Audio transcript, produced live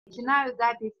Начинаю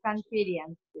запись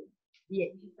конференции.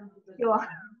 Есть. Все.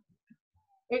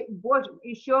 Боже,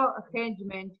 еще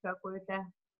хенджмент какой-то.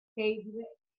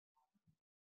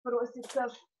 Просится.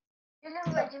 Юлия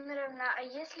Владимировна, а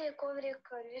если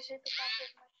коврик лежит в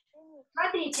машине?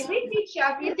 Смотрите, вы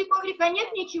сейчас, если коврика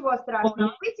нет, ничего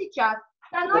страшного, вы сейчас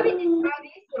становитесь во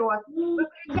весь рост,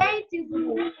 выключаете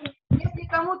звук. Если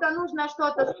кому-то нужно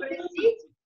что-то спросить,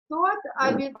 тот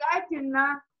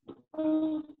обязательно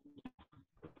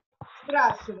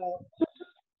спрашивает.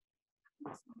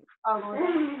 Алло.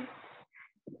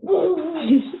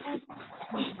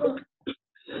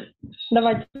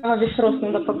 Давайте, весь рост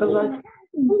надо показать.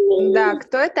 Да,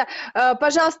 кто это?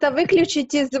 Пожалуйста,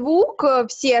 выключите звук,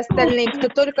 все остальные, кто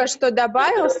только что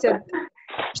добавился,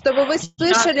 чтобы вы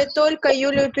слышали только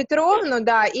Юлию Петровну,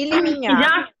 да, или меня.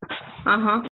 Я?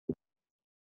 Ага.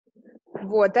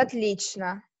 Вот,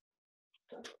 отлично.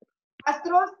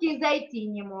 Островские зайти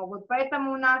не могут,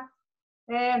 поэтому у нас,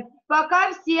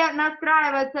 пока все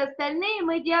настраиваются остальные,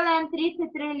 мы делаем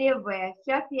 30 релеве.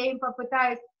 Сейчас я им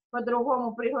попытаюсь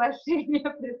по-другому приглашение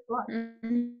прислать.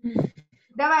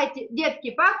 Давайте,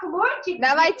 детки, поклончик.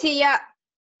 Давайте я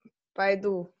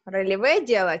пойду релеве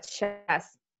делать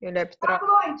сейчас, Юлия Петровна.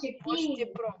 Поклончик. Можете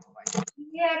пробовать.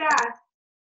 И раз,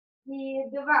 и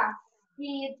два,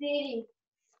 и три,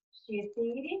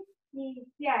 4, и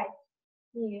 5,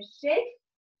 и 6,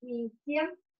 и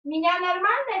 7. Меня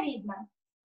нормально видно?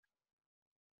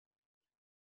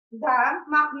 Да,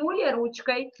 махнули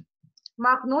ручкой.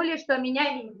 Махнули, что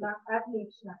меня видно.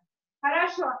 Отлично.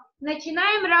 Хорошо,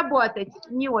 начинаем работать.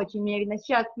 Не очень мне видно.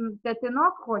 Сейчас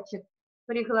Татынок хочет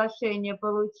приглашение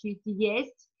получить.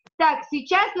 Есть. Так,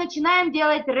 сейчас начинаем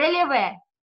делать релеве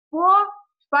по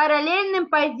параллельным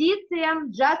позициям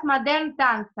джаз-модерн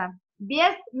танца.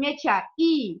 Без мяча.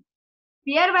 И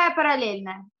первая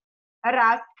параллельная.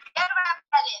 Раз.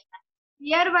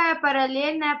 Первая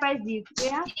параллельная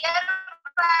позиция.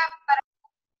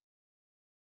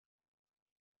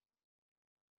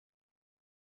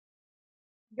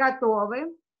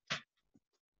 Готовы.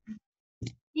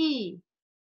 И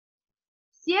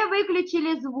все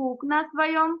выключили звук на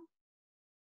своем.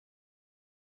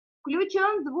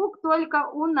 Включен звук только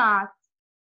у нас.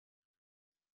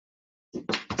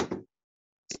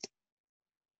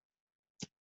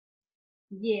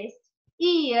 Есть.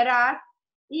 И раз,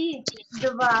 и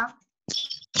два,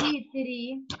 и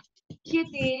три,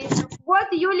 4.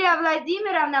 Вот Юлия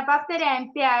Владимировна,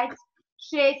 повторяем, 5,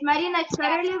 6.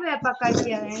 Мариночка, релеве пока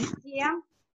делаем. 7,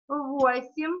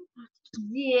 8,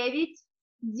 9,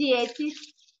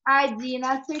 10,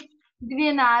 11,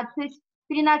 12,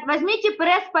 13. Возьмите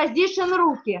пресс-позишн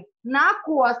руки на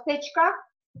косточках.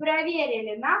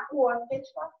 Проверили на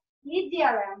косточках. И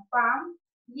делаем. Пам.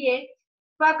 Есть.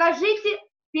 Покажите.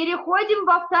 Переходим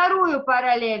во вторую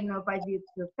параллельную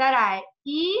позицию. Вторая.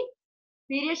 И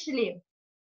перешли.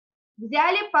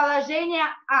 Взяли положение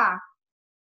А.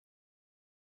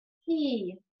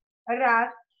 И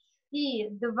раз, и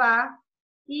два,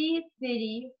 и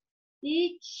три,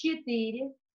 и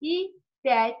 4, и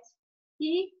 5,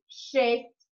 и 6,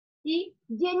 и...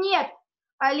 Где нет?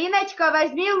 Алиночка,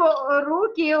 возьми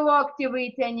руки и локти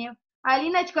вытяни.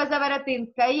 Алиночка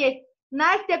Заворотынская, есть.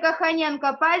 Настя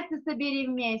Каханенко, пальцы собери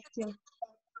вместе.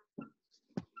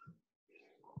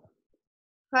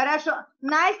 Хорошо.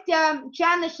 Настя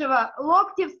Чанышева,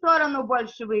 локти в сторону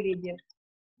больше выведи.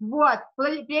 Вот,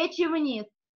 плечи вниз.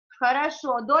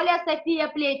 Хорошо. Доля София,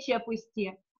 плечи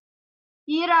опусти.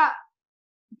 Ира,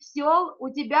 все, у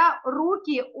тебя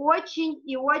руки очень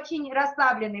и очень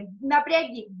расслаблены.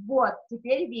 Напряги. Вот,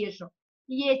 теперь вижу.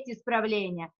 Есть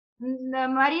исправление.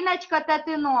 Мариночка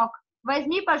Татынок,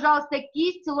 возьми, пожалуйста,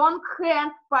 кисть long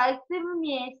hand, пальцы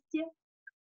вместе.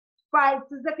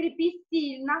 Пальцы закрепи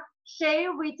сильно.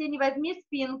 Шею вытяни, возьми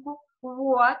спинку.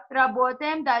 Вот,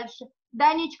 работаем дальше.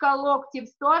 Данечка, локти в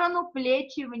сторону,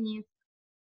 плечи вниз.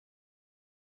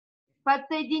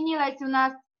 Подсоединилась у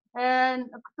нас,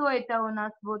 кто это у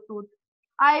нас вот тут?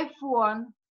 iPhone.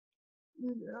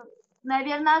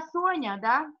 Наверное, Соня,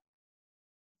 да?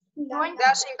 Соня?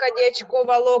 Дашенька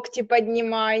Дьячкова, локти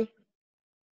поднимай.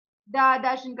 Да,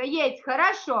 Дашенька, есть,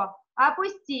 хорошо.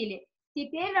 Опустили.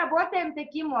 Теперь работаем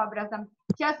таким образом.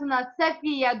 Сейчас у нас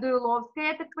София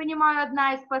Дуйловская, я так понимаю,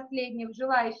 одна из последних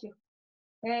желающих.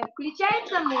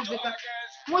 Включается музыка.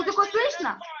 Музыку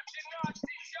слышно?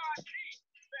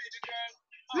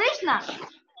 Слышно?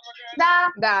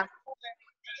 Да. Да.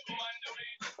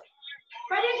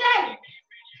 Побежали.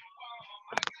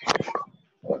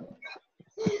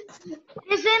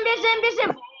 Бежим, бежим,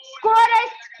 бежим.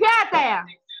 Скорость 5.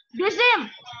 Бежим.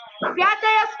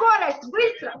 5 скорость.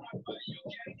 Быстро.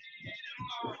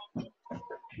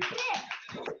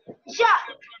 Быстрее.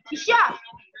 Еще.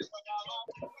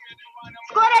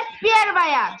 Скорость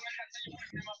первая.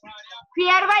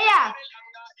 Первая.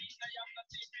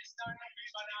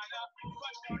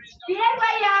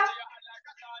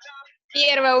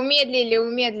 Первое, умедлили.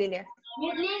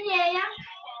 Медленнее.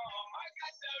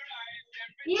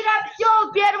 Ира,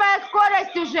 все, первая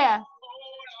скорость уже.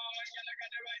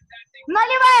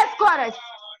 Нулевая скорость.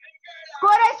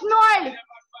 Скорость 0.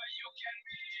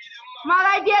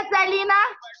 Молодец, Алина.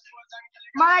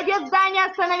 Молодец, Даня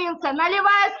остановился.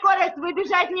 Нулевая скорость, вы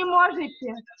бежать не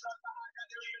можете.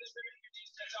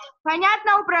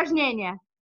 Понятно упражнение?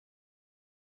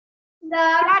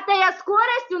 Да. 5-я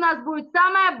скорость у нас будет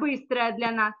самая быстрая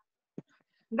для нас.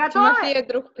 Готовы? Тимофей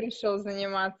друг пришел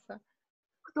заниматься.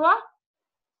 Кто?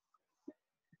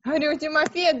 Говорю, у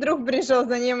Тимофея друг пришел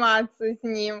заниматься с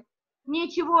ним.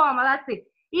 Ничего, молодцы.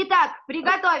 Итак,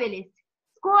 приготовились.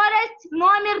 Скорость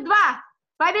номер 2.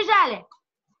 Побежали.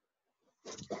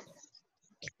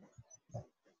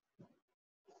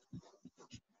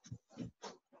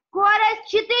 Скорость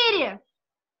 4.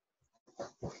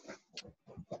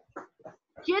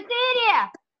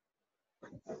 4.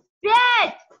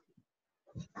 5.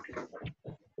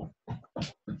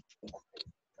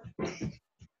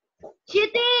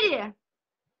 4.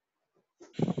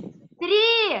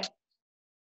 3.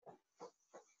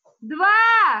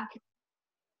 2.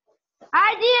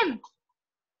 1.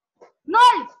 0.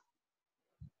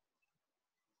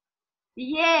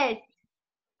 Есть.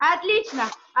 Отлично.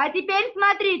 А теперь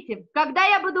смотрите, когда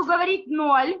я буду говорить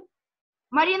 0,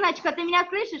 Мариночка, ты меня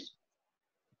слышишь?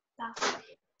 Да.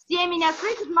 Все меня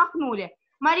слышат, махнули.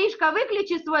 Маришка,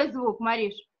 выключи свой звук,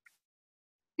 Мариш.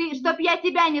 Ты, чтоб я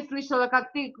тебя не слышала,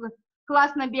 как ты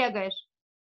классно бегаешь.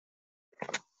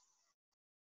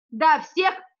 Да,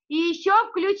 всех. И еще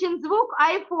включен звук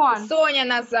iPhone. Соня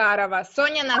Назарова,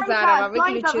 Сонька,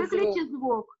 выключи звук.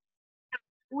 звук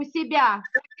у себя.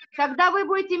 Тогда вы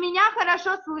будете меня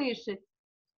хорошо слышать.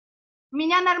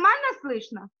 Меня нормально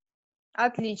слышно?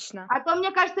 Отлично. А то,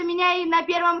 мне кажется, меня и на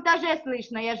 1-м этаже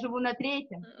слышно. Я живу на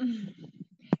 3-м.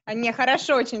 А мне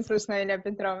хорошо очень слышно, Илья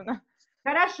Петровна.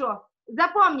 Хорошо.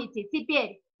 Запомните,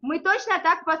 теперь мы точно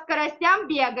так по скоростям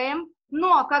бегаем,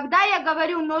 но когда я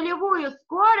говорю нулевую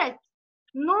скорость,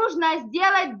 нужно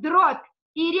сделать дробь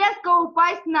и резко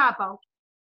упасть на пол.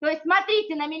 То есть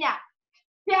смотрите на меня.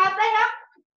 5-я,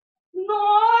 0.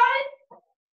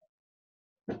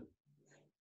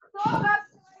 Кто как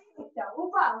говорится,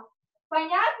 упал.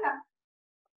 Понятно?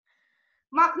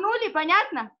 Махнули,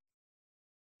 понятно?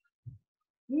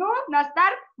 Ну, на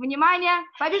старт, внимание,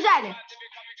 побежали.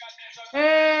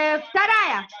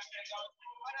 2-я.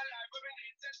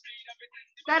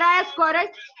 2-я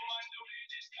скорость.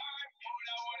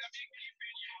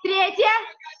 3-я.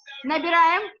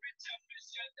 Набираем.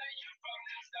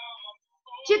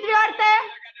 4-я.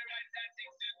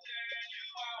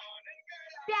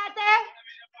 5-я.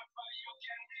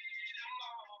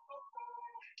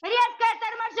 Резкое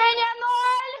торможение 0.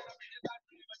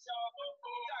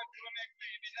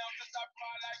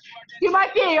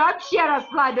 Тимофей вообще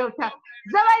расслабился.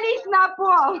 Завались на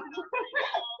пол.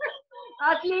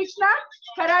 Отлично.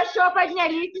 Хорошо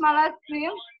поднялись, молодцы.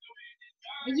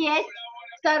 Есть.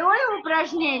 Второе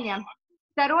упражнение,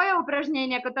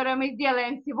 которое мы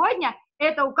сделаем сегодня,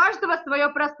 это у каждого свое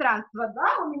пространство.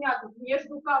 Да, у меня тут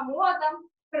между комодом,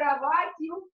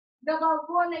 кроватью, до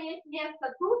балкона есть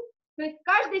место тут. То есть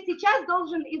каждый сейчас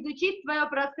должен изучить свое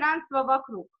пространство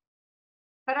вокруг.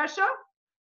 Хорошо?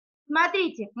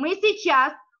 Смотрите, мы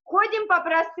сейчас ходим по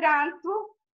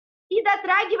пространству и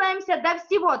дотрагиваемся до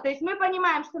всего. То есть мы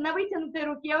понимаем, что на вытянутой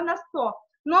руке у нас 100.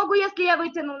 Ногу, если я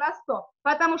вытяну, на 100.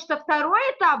 Потому что второй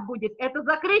этап будет, это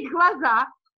закрыть глаза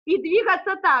и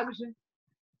двигаться так же.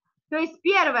 То есть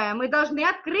первое, мы должны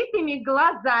открытыми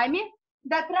глазами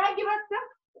дотрагиваться,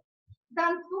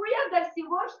 танцуя до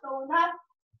всего, что у нас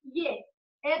есть.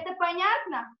 Это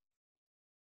понятно?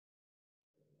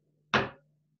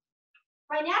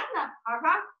 Понятно?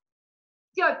 Ага.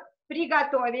 Все,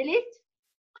 приготовились.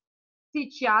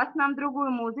 Сейчас нам другую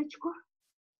музычку.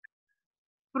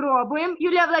 Пробуем.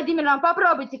 Юлия Владимировна,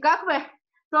 попробуйте, как вы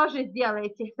тоже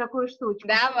сделаете такую штучку.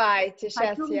 Давайте,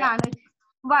 сейчас Хочу я. глянуть.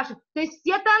 Ваши. То есть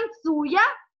все танцуя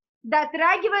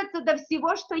дотрагиваются до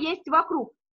всего, что есть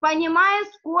вокруг, понимая,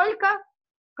 сколько,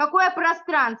 какое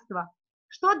пространство.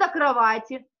 Что до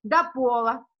кровати, до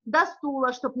пола, до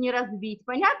стула, чтобы не разбить.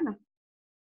 Понятно?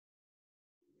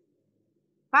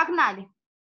 Погнали.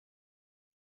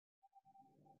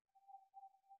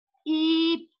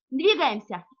 И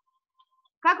двигаемся.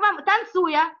 Как вам,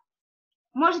 танцуя,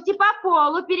 можете по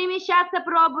полу перемещаться,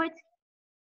 пробовать.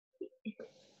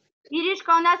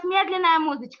 Иришка, у нас медленная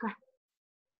музычка.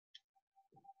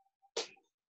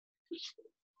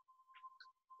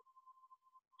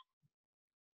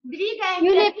 Двигаемся,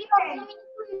 Юлия, двигаемся.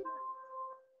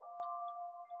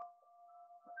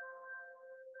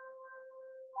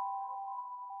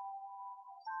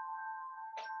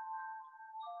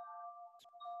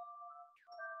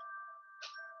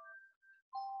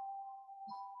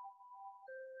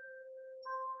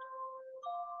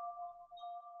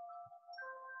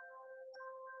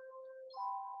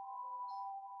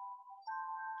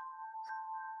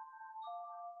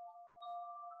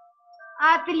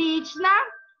 Отлично,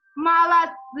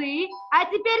 молодцы. А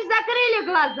теперь закрыли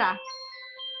глаза.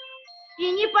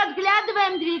 И не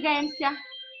подглядываем, двигаемся.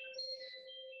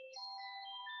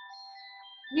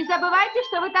 Не забывайте,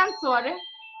 что вы танцоры.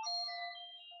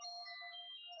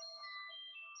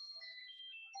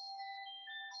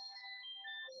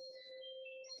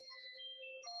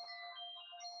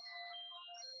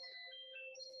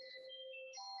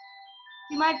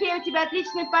 Тимофей, у тебя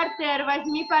отличный партер.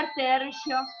 Возьми партер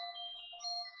еще.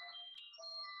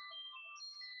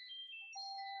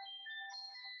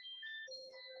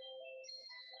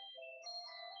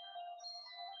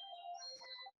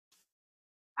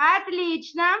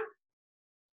 Отлично.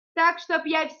 Так, чтобы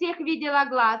я всех видела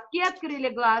глазки. Открыли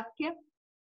глазки.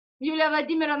 Юлия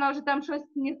Владимировна уже там что-то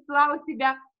снесла у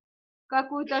себя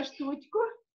какую-то штучку.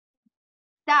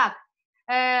 Так,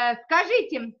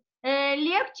 скажите,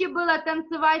 легче было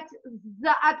танцевать с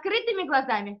открытыми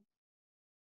глазами?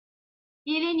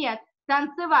 Или нет?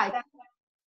 Танцевать.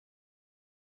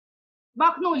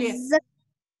 Махнули. С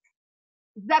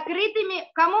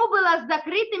закрытыми. Кому было с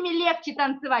закрытыми легче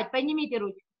танцевать? Поднимите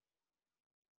руки.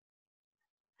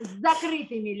 С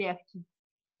закрытыми легче.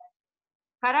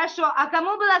 Хорошо. А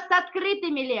кому было с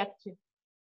открытыми легче?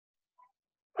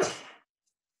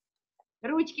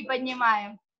 Ручки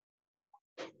поднимаем.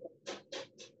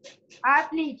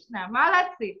 Отлично.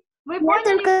 Молодцы. Вы поняли,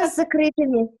 только что... с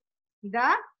закрытыми.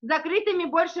 Да? С закрытыми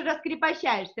больше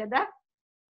раскрепощаешься, да?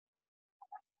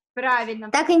 Правильно.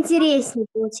 Так интереснее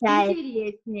получается.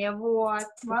 Интереснее, вот.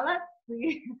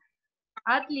 Молодцы.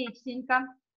 Отличненько.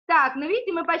 Так, ну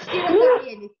видите, мы почти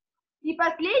разогрелись. И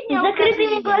последнее С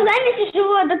закрытыми упражнение. глазами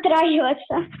тяжело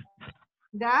дотрагиваться.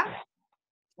 Да?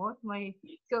 Вот мои.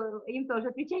 Все, им тоже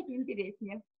отвечайте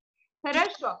интереснее.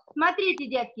 Хорошо. Смотрите,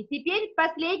 детки, теперь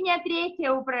последнее,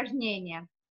 третье упражнение,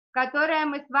 которое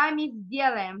мы с вами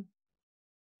сделаем.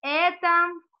 Это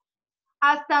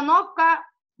остановка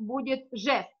будет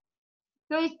жест.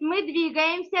 То есть мы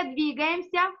двигаемся,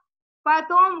 двигаемся.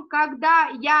 Потом, когда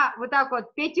я вот так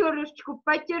вот пятерочку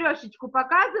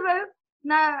показываю,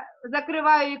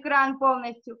 закрываю экран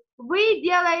полностью, вы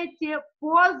делаете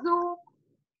позу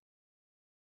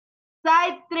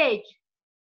side stretch.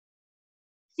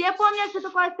 Все помнят, что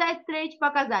такое side stretch?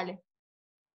 Показали.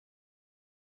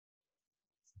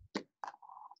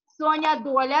 Соня,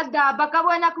 Доля, да,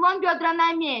 боковой наклон, бедра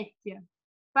на месте.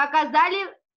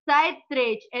 Показали side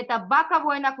stretch, это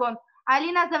боковой наклон.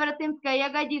 Алина Заворотынская,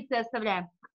 ягодицы оставляем.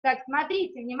 Так,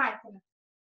 смотрите внимательно.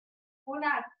 У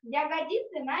нас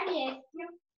ягодицы на месте.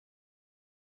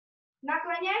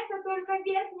 Наклоняется только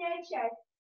верхняя часть.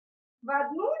 В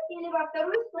одну или во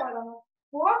вторую сторону.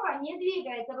 Попа не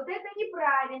двигается. Вот это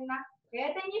неправильно.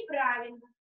 Это неправильно.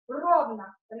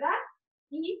 Ровно. Раз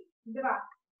и два.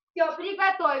 Все,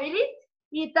 приготовились.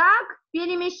 Итак,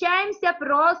 перемещаемся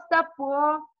просто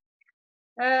по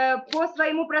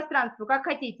своему пространству, как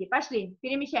хотите. Пошли,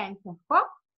 перемещаемся. Хоп.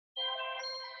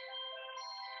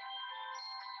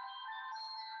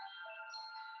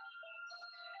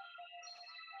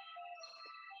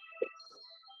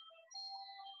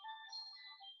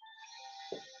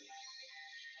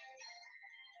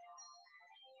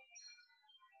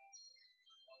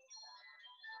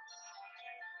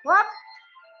 Хоп.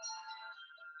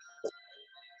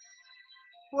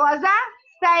 Поза.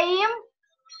 Стоим.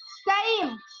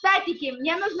 Стоим. Статики.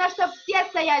 Мне нужно, чтобы все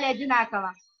стояли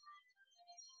одинаково.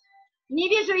 Не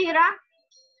вижу Ира.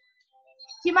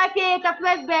 Тимофей, это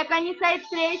флешбэк, а не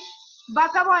сайд-стрейч.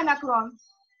 Боковой наклон.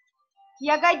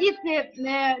 Ягодицы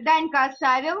Данька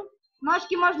оставил.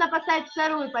 Ножки можно поставить в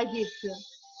вторую позицию.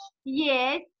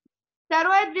 Есть.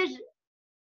 Второе движение.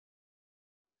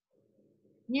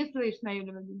 Не слышно,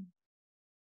 Юлия Владимировна.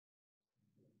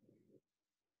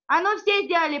 А ну все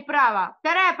сделали право.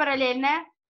 Вторая параллельная.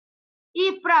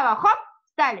 И вправо. Хоп,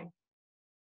 встали.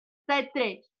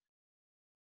 Сайд-стрейч.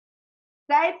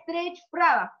 Сайд-стрейч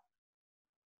вправо.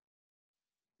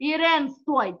 Ирен,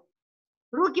 стой.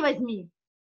 Руки возьми.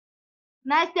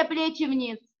 Настя, плечи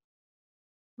вниз.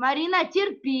 Марина,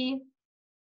 терпи.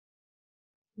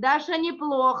 Даша,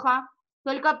 неплохо.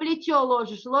 Только плечо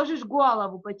ложишь. Ложишь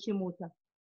голову почему-то.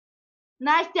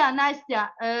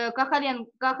 Настя,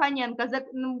 Каханенко,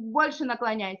 больше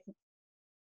наклоняйся.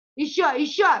 Еще,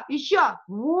 еще, еще.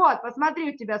 Вот,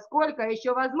 посмотри у тебя сколько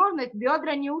еще возможность,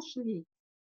 бедра не ушли.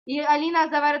 И Алина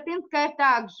Заворотынская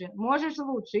также. Можешь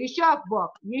лучше. Еще в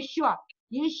бок. Еще,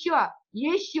 еще,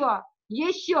 еще,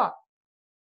 еще.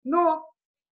 Ну,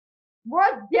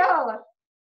 вот сделала.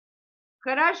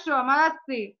 Хорошо,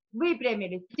 молодцы.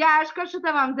 Выпрямились. Тяжко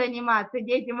что-то вам заниматься,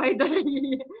 дети мои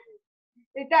дорогие.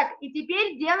 Итак, и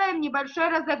теперь делаем небольшой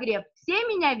разогрев. Все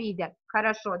меня видят?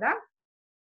 Хорошо, да?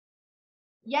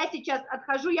 Я сейчас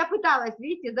отхожу, я пыталась,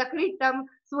 видите, закрыть там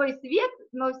свой свет,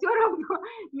 но все равно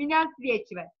меня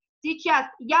отсвечивает. Сейчас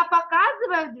я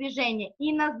показываю движение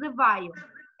и называю.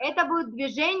 Это будет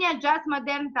движение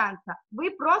джаз-модерн танца. Вы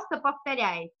просто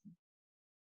повторяете.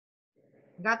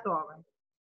 Готовы.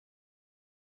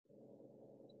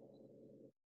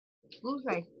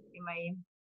 Слушайте, мои.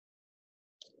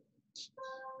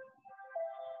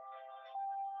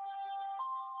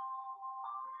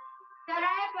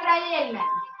 Вторая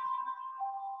параллельная.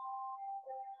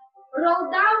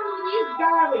 Роллдаун вниз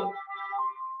головы.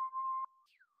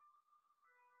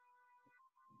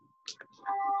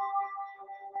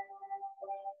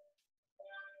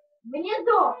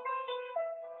 Внизу.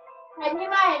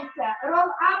 Поднимаемся.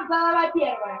 Ролл-ап, голова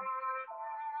первая.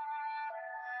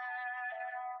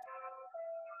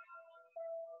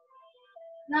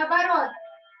 Наоборот.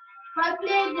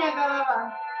 Последняя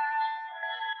голова.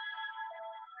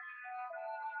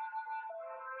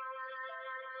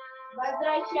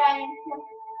 Возвращаемся.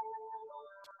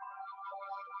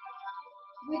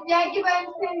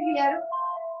 Вытягиваемся вверх.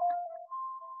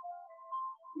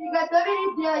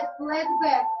 Приготовились сделать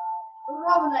флэт-бэк.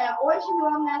 Ровная, очень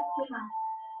ровная спина.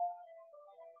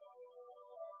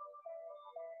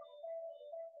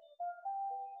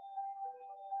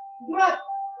 Грот.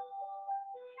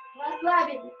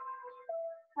 Расслабились.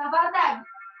 Кабатай.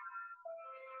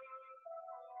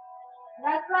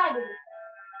 Расслабились.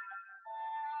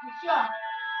 Еще.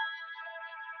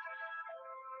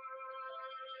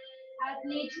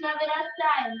 Отлично,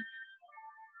 вырастаем.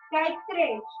 5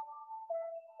 стретч.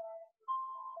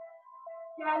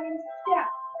 Тянемся.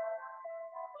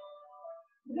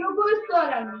 В другую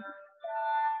сторону.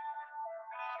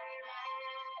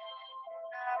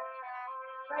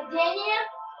 Падение.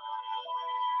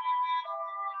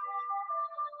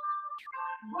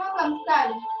 Боком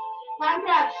ставим.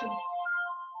 Контракшн.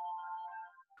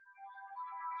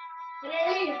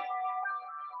 Релиз.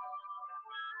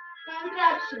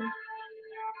 Контракшн.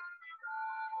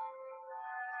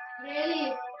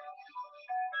 Релиз.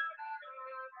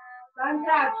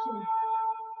 Контракшн.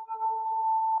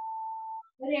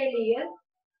 Релиз.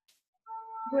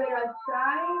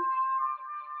 Вырастаем.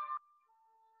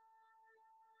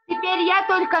 Теперь я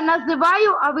только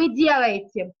называю, а вы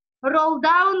делаете.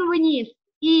 Роллдаун вниз.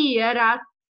 И раз.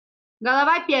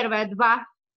 Голова первая. 2,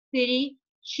 3,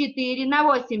 4. На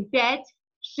 8. 5,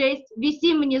 6.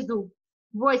 Висим внизу.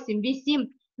 8. Висим.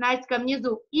 Настя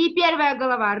внизу. И первая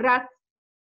голова. 1,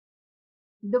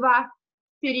 2,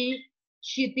 3,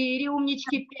 4.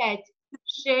 Умнички. 5,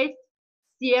 6,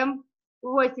 7,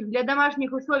 8. Для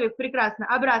домашних условий прекрасно.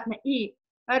 Обратно. И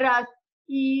раз.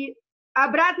 И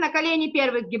обратно колени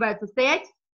первые сгибаются. Стоять.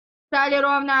 Стали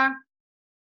ровно.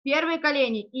 Первые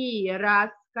колени. И раз.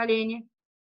 Колени.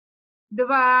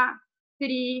 2,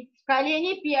 3.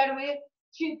 Колени первые.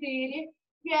 4,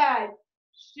 5,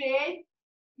 6,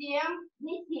 7.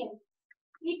 Не 7.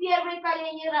 И первые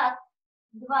колени. 1,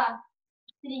 2,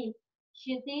 3,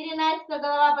 4. Настя,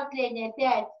 голова последняя.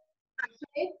 5,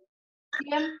 6,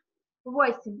 7,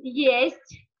 8.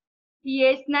 Есть.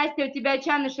 Есть. Настя, у тебя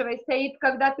Чанышевой стоит,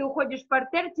 когда ты уходишь в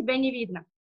партер, тебя не видно.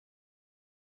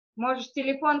 Можешь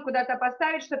телефон куда-то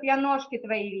поставить, чтобы я ножки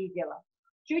твои видела.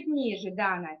 Чуть ниже,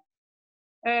 да, Настя.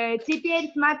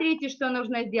 Теперь смотрите, что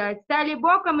нужно сделать. Стали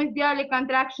боком и сделали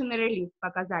контракшн и релиз.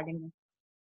 Показали мне.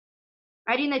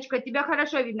 Ариночка, тебя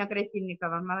хорошо видно,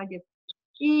 Красильникова. Молодец.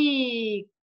 И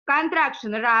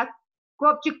контракшн. 1.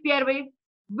 Копчик первый.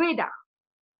 Выдох.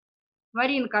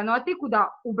 Маринка, ну а ты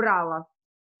куда убрала?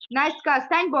 Настя,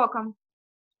 стань боком.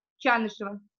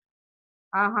 Чанышева.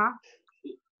 Ага.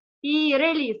 И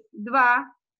релиз.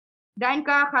 2.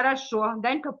 Данька, хорошо.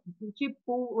 Данька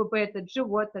этот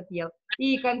живот отъел.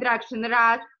 И контракшн.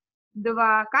 1,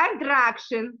 2.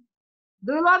 Контракшн.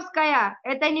 Дуйловская,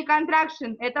 это не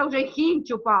контракшн, это уже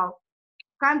хинч упал.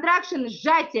 Контракшн,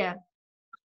 сжатие.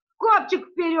 Копчик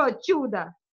вперед,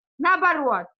 чудо.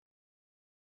 Наоборот.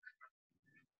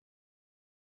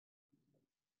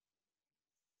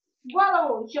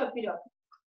 Голову еще вперед.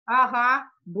 Ага.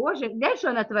 Боже, знаешь, что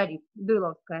она творит,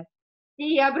 Дуйловская?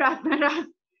 И обратно.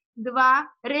 1,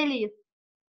 2. Релиз.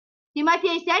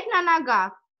 Тимофей, сядь на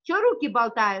ногах. Че руки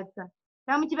болтаются?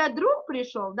 Там у тебя друг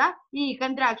пришел, да? И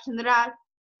контракшн. Раз,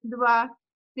 два,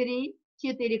 три,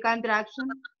 4 контракшн.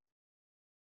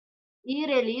 И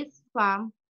релиз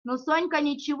спам. Ну, Сонька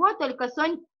ничего, только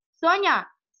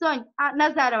Соня,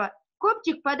 Назарова,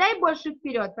 копчик подай больше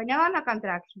вперед, поняла, на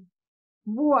контракшн?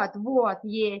 Вот,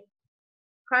 есть.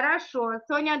 Хорошо,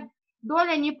 Соня,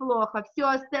 доля неплохо, все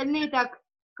остальные так,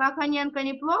 Каханенко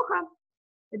неплохо,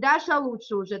 Даша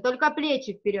лучше уже, только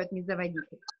плечи вперед не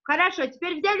заводите. Хорошо,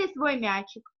 теперь взяли свой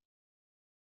мячик.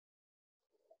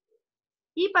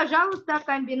 И, пожалуйста,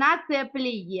 комбинация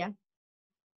плие.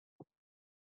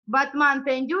 Батман,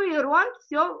 тендю и рон,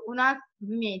 все у нас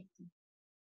вместе.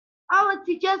 А вот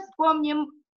сейчас вспомним,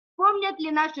 помнят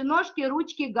ли наши ножки,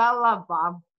 ручки,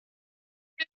 голова.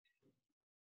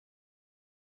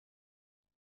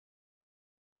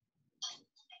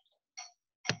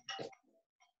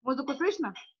 Музыку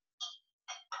слышно?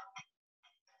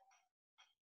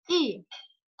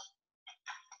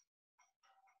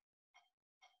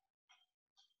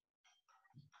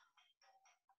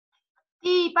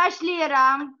 И пошли,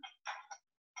 рам.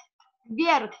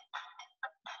 Вверх.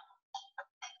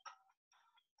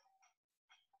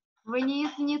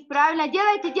 Вниз, вниз. Правильно.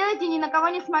 Делайте, ни на кого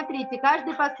не смотрите.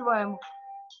 Каждый по-своему.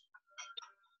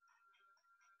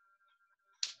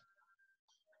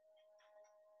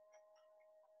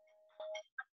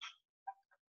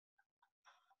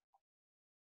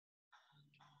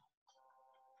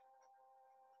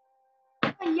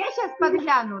 Я сейчас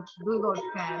подгляну,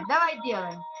 Дуловская. Давай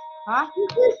делаем. А?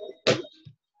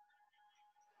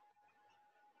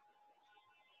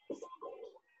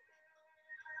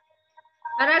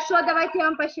 Хорошо, давайте я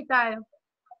вам посчитаю.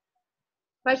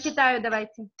 Посчитаю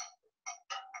давайте.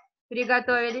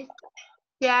 Приготовились.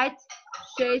 5,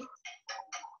 6.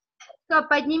 Стоп,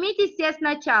 поднимитесь все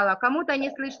сначала. Кому-то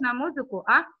не слышно музыку,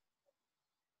 а?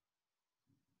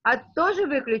 А тоже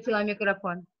выключила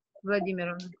микрофон,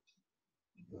 Владимировна?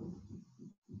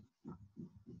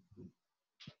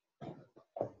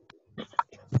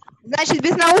 Значит,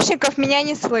 без наушников меня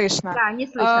не слышно. Да, не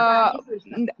слышно. Не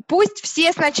слышно. Пусть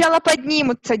все сначала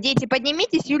поднимутся. Дети,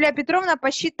 поднимитесь, Юлия Петровна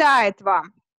посчитает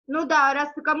вам. Ну да,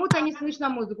 раз кому-то не слышно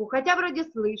музыку, хотя вроде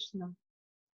слышно.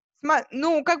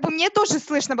 Ну, как бы мне тоже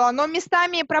слышно было, но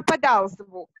местами пропадал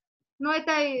звук. Ну,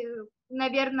 это,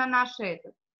 наверное, наша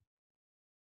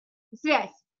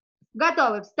связь.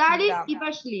 Готовы? Встали, да, и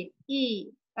пошли.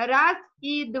 И раз,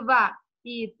 и два,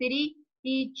 и три,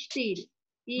 и 4.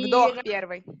 И вдох раз,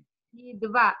 первый. И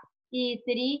 2, и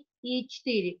 3, и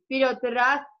 4. Вперед.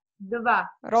 Раз,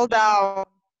 два. Роллдаун.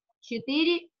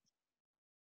 4,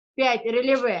 5.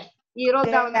 Релеве. И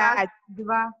роллдаун. Раз,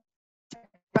 два.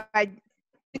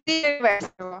 4.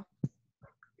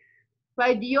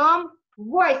 Подъем.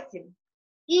 8.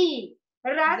 И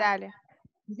раз.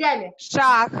 Взяли.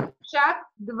 Шаг. Шаг.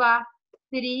 2,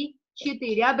 3,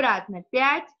 4. Обратно.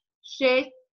 5, 6,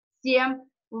 7,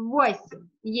 8.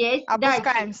 Есть.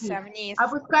 Опускаемся дальше. Вниз.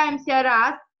 Опускаемся.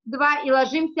 Раз, два. И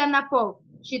ложимся на пол.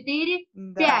 4,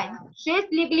 5,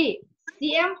 6. Легли.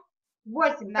 7,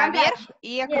 8. Наверх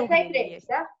и округлились.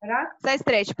 Да? Раз.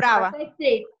 Сайд-стретч. Право.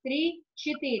 Сайд-стретч. 3,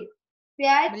 4,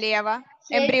 5. Влево.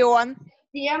 6, эмбрион.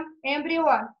 7.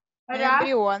 Эмбрион. Раз,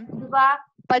 Эмбрион. 2.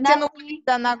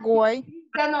 Потянулся ногой.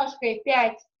 За ножкой.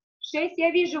 5, 6.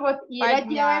 Я вижу, вот Ира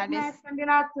делает, знает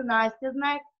комбинацию. Настя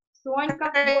знает.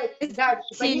 Сонька. 8.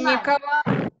 Дальше. Синникова.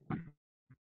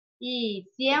 И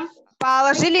 7.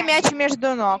 Положили мяч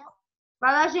между ног.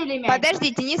 Положили мяч.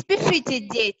 Подождите, не спешите,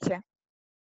 дети.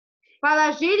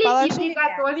 Положили и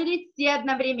приготовились все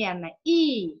одновременно.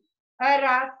 И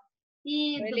раз,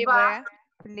 и релеве, два,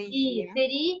 плие. И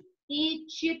 3, и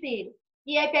 4.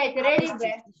 И опять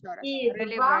релеве. И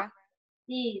релеве. 2,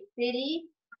 и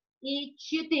 3, и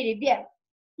 4. Вверх.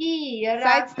 И раз.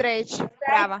 Сайд-стретч.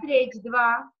 Право. Сайд-стретч.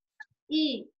 2,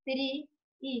 и 3,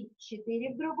 и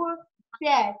 4 в другую.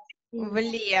 5.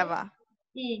 Влево.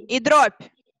 И дробь.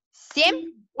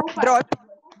 7. Дробь.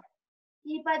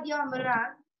 И подъем.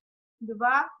 Раз,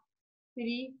 2,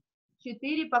 3,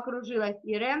 4. Покружилась.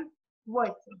 И рем.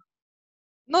 8.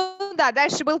 Ну да,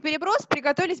 дальше был переброс.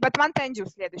 Приготовились. Батман тендю.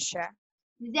 Следующее.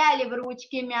 Взяли в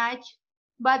ручки мяч.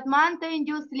 Батман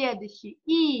тендю. Следующий.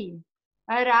 И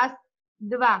раз,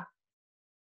 2,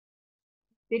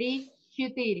 3,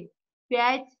 4,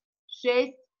 5,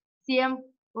 6, 7,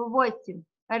 8.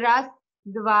 Раз,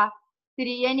 2,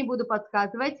 3. Я не буду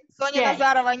подсказывать. Соня 5,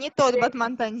 Назарова, не тот 6,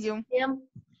 батман тендю. 7,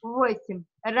 8.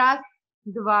 Раз,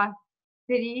 2,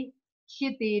 3,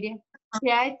 4,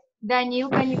 5.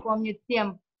 Данилка не помнит.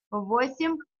 7,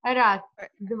 8. Раз,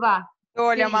 2.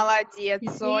 Толя, 3, молодец,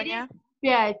 4, Соня.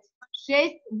 5,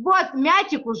 6. Вот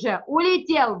мячик уже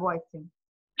улетел. 8.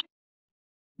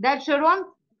 Дальше ронд.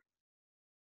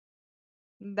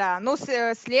 Да, ну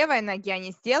с левой ноги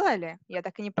они сделали? Я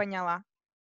так и не поняла.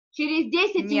 Через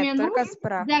 10 Нет, минут только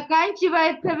справа.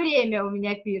 заканчивается время, у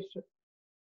меня пишут.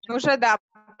 Уже, да,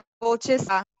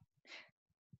 полчаса.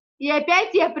 И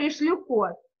опять я пришлю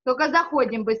код. Только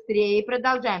заходим быстрее и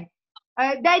продолжаем.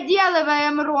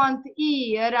 Доделываем ронд.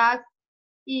 И раз,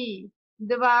 и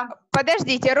два.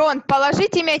 Подождите, Рон,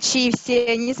 положите мячи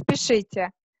все, не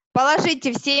спешите.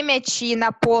 Положите все мячи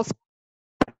на пол с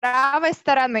правой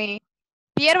стороны.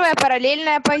 Первая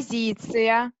параллельная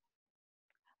позиция.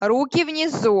 Руки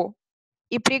внизу.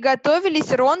 И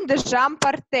приготовились рон де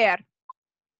жамп-портер.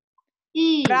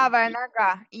 И Правая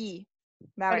нога. И.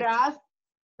 Давайте. раз.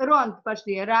 Ронд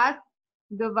пошли. Раз,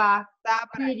 два, Да,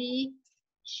 3,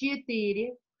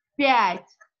 4, 5,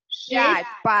 6, 5.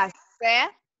 Пассе.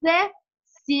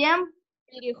 7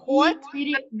 Переход.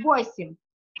 и 8.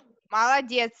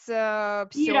 Молодец, Ира,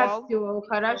 псёл. все,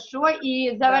 хорошо.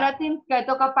 И Заворотынская,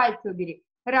 только пальцы убери.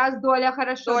 Раз, Доля,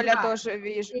 хорошо. Доля 2, тоже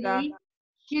вижу, да. 3,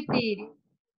 4,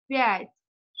 5,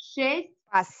 6,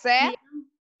 Пассе. 7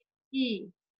 и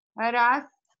раз,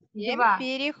 2.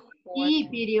 Переход. И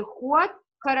переход.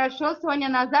 Хорошо, Соня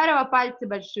Назарова, пальцы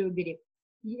большие убери.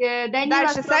 Данила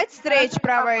Дальше сайд-стрейч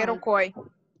правой рукой.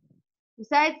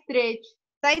 Сайд-стрейч.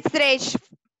 Сайд-стрейч.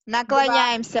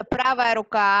 Наклоняемся, правая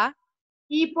рука.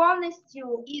 И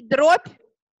полностью И дробь.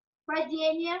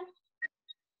 падение.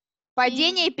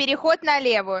 Падение и переход на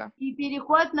левую. И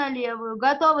переход на левую.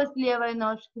 Готовы с левой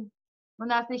ножки. У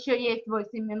нас еще есть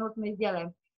 8 минут, мы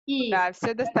сделаем. И Да,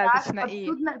 все достаточно. так, И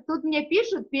тут мне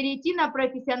пишут перейти на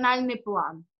профессиональный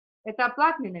план. Это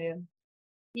платный, наверное?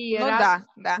 И ну раз,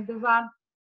 да. 2,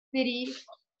 3.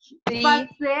 3.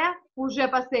 Пассе, уже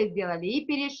пассе сделали и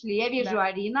перешли. Я вижу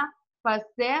Арина,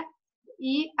 пассе.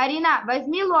 И, Арина,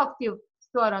 возьми локти в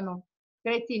сторону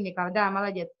красильников. Да,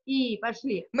 молодец. И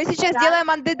пошли. Мы сейчас делаем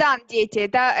андедан, дети.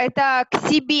 Это к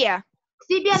себе. К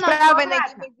себе С ножку правой ноги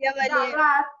обратно. мы делали. Да,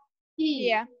 раз,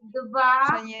 и два,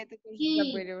 Они это тоже и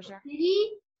забыли уже.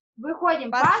 3. Выходим.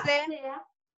 Пассе. Пассе.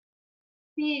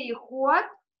 Переход.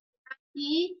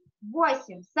 И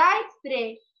 8.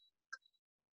 Сайд-стрейч.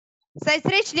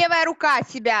 Сайд-стрейч, левая рука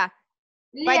себя.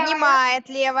 Левая. Поднимает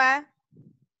левая.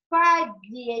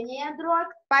 Падение,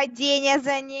 дробь. Падение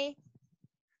за ней.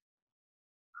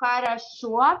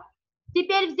 Хорошо.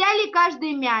 Теперь взяли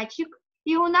каждый мячик.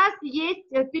 И у нас есть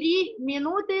 3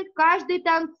 минуты. Каждый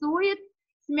танцует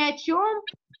с мячом.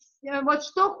 Вот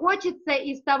что хочется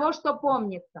из того, что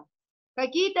помнится.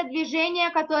 Какие-то движения,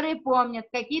 которые помнят.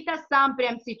 Какие-то сам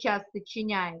прям сейчас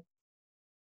сочиняет.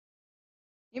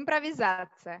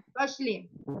 Импровизация. Пошли.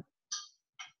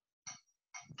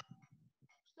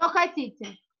 Что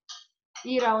хотите?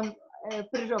 Ира, он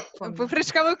прыжок вспомнил.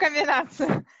 Прыжковую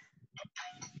комбинацию.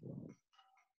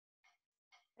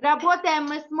 Работаем,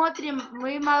 мы смотрим,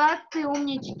 мы молодцы,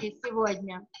 умнички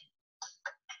сегодня.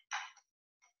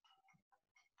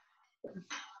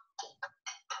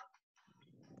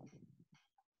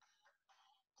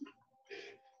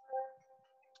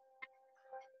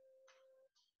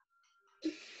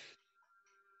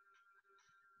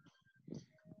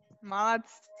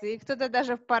 Молодцы. Кто-то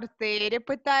даже в портере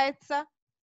пытается.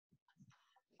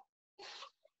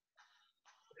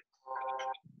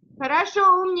 Хорошо,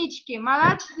 умнички,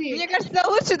 молодцы. Мне кажется,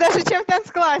 лучше даже, чем в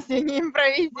танцклассе, не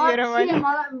импровизировали.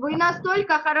 Вообще, вы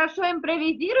настолько хорошо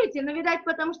импровизируете, но, видать,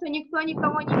 потому что никто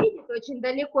никого не видит очень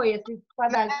далеко, если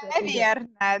подальше.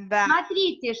 Наверное, да.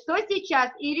 Смотрите, что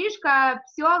сейчас. Иришка,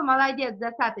 все, молодец,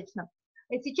 достаточно.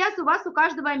 Сейчас у вас у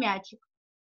каждого мячик.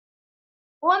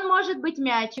 Он может быть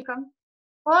мячиком,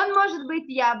 он может быть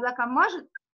яблоком, может...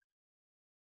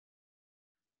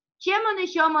 Чем он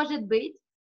еще может быть?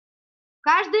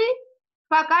 Каждый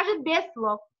покажет без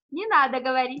слов. Не надо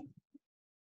говорить.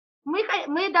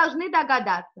 Мы должны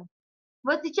догадаться.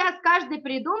 Вот сейчас каждый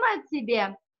придумает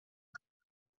себе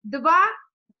 2,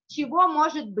 чего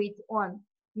может быть он,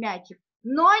 мячик.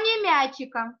 Но не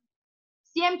мячиком.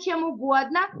 Всем чем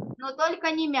угодно, но только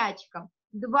не мячиком.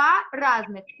 2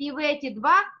 разных. И вы эти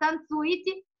 2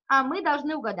 танцуете, а мы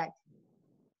должны угадать.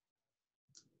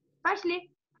 Пошли.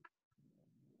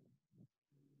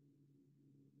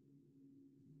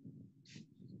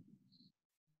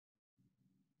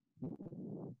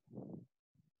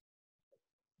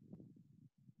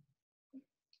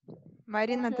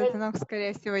 Марина Татанок,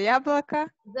 скорее всего, яблоко.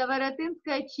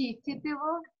 Заворотынская чистит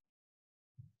его.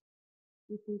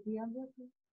 И тут яблоко.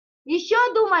 Еще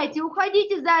думайте,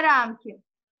 уходите за рамки.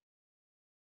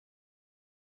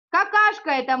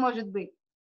 Какашка это может быть.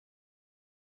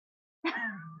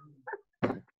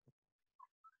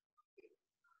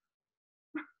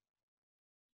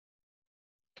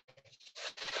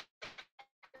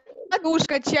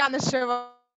 Ушко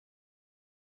Чанышева.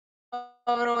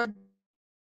 Вроде.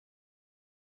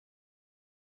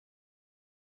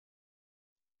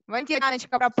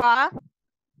 Валентиночка пропала.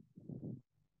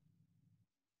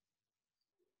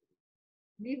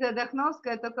 Лиза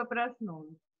Дахновская только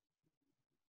проснулась.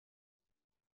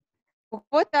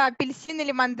 Вот апельсин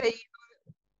или мандарин.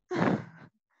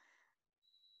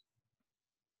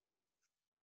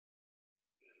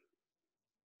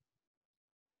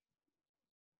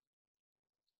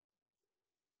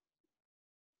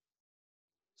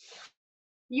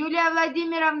 Юлия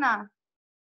Владимировна.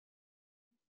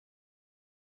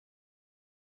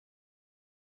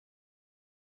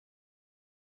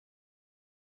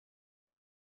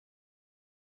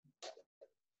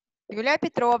 Юлия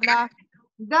Петровна.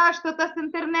 Да, что-то с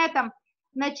интернетом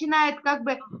начинает как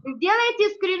бы...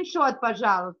 Сделайте скриншот,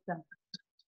 пожалуйста.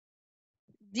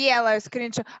 Делаю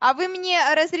скриншот. А вы мне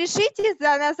разрешите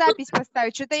на запись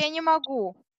поставить? Что-то я не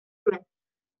могу.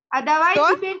 А давай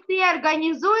Что? теперь ты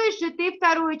организуешь, и ты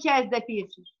вторую часть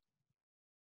запишешь.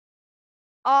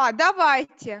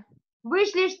 Давайте.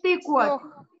 Вышлешь ты код.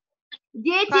 Всё.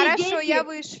 Дети, Хорошо, дети, я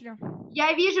вышлю.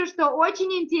 я вижу, что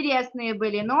очень интересные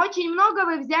были, но очень много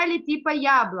вы взяли типа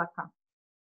яблоко,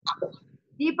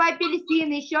 типа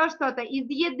апельсин, еще что-то из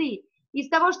еды, из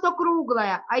того, что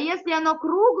круглое. А если оно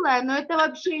круглое, но это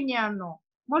вообще не оно.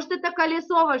 Может, это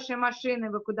колесо вашей машины,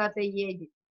 вы куда-то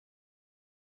едете.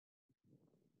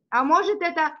 А может,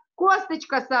 это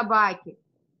косточка собаки.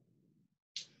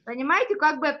 Понимаете,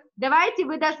 как бы, давайте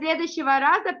вы до следующего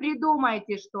раза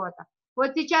придумаете что-то.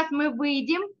 Вот сейчас мы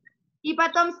выйдем, и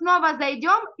потом снова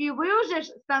зайдем, и вы уже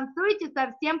танцуете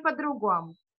совсем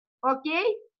по-другому.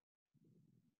 Окей?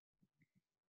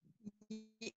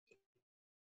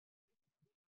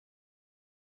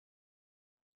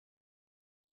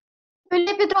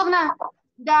 Юлия Петровна.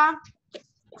 Да.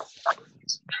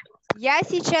 Я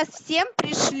сейчас всем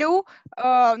пришлю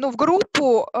в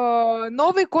группу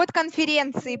новый код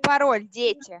конференции, пароль,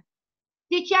 дети.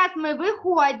 Сейчас мы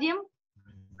выходим,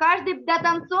 каждый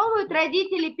дотанцовывает,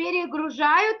 родители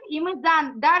перегружают, и мы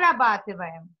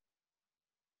дорабатываем.